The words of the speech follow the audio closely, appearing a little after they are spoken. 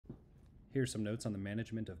Here's some notes on the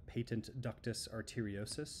management of patent ductus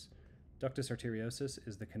arteriosus. Ductus arteriosus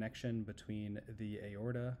is the connection between the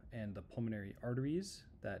aorta and the pulmonary arteries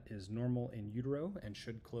that is normal in utero and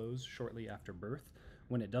should close shortly after birth.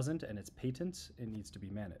 When it doesn't and it's patent, it needs to be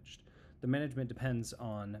managed. The management depends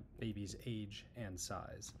on baby's age and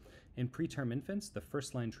size. In preterm infants, the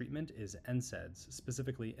first-line treatment is NSAIDs,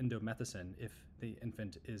 specifically indomethacin if the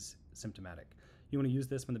infant is symptomatic. You want to use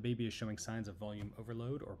this when the baby is showing signs of volume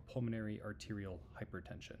overload or pulmonary arterial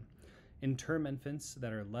hypertension. In term infants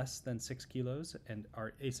that are less than 6 kilos and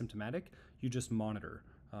are asymptomatic, you just monitor.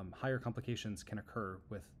 Higher complications can occur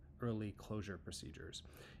with early closure procedures.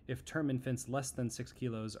 If term infants less than 6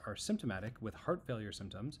 kilos are symptomatic with heart failure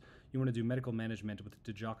symptoms, you want to do medical management with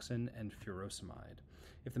digoxin and furosemide.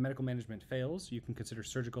 If the medical management fails, you can consider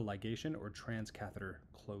surgical ligation or transcatheter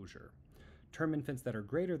closure. Term infants that are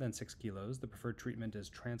greater than 6 kilos, the preferred treatment is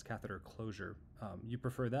transcatheter closure. You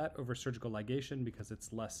prefer that over surgical ligation because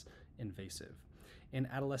it's less invasive. In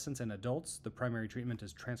adolescents and adults, the primary treatment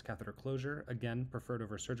is transcatheter closure, again preferred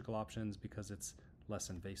over surgical options because it's less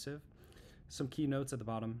invasive. Some key notes at the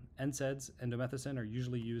bottom. NSAIDs, indomethacin, are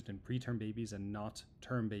usually used in preterm babies and not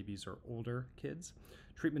term babies or older kids.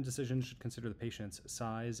 Treatment decisions should consider the patient's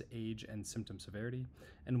size, age, and symptom severity.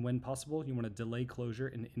 And when possible, you want to delay closure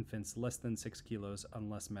in infants less than 6 kilos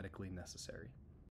unless medically necessary.